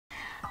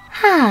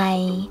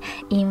Hi!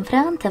 In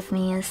front of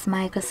me is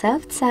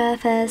Microsoft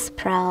Surface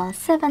Pro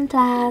 7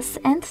 Plus,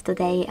 and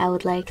today I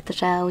would like to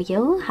show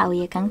you how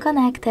you can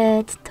connect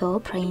it to a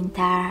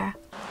printer.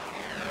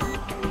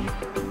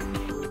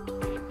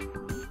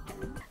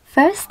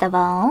 First of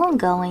all,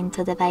 go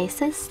into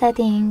Devices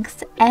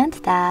settings and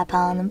tap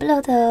on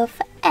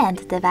Bluetooth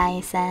and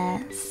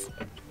Devices.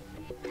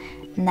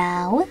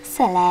 Now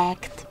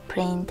select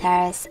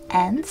Printers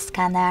and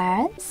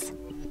Scanners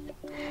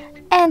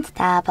and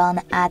tap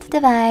on Add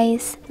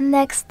Device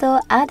next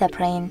to Add a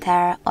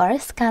Printer or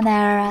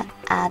Scanner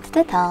at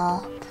the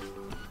top.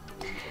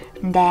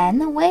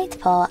 Then wait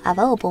for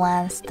available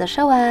ones to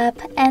show up,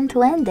 and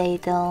when they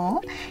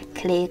do,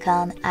 click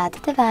on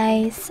Add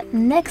Device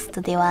next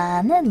to the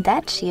one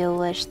that you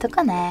wish to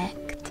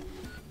connect.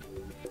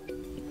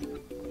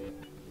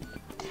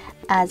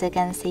 As you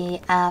can see,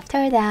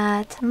 after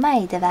that,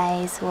 my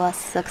device was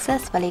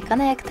successfully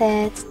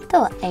connected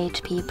to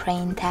HP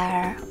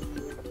printer.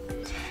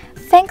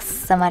 Thanks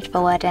so much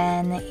for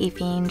watching.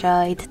 If you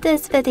enjoyed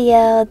this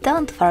video,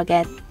 don't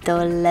forget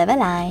to leave a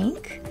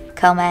like,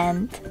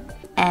 comment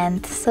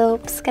and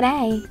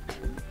subscribe.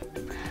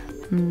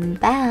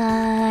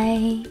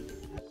 Bye!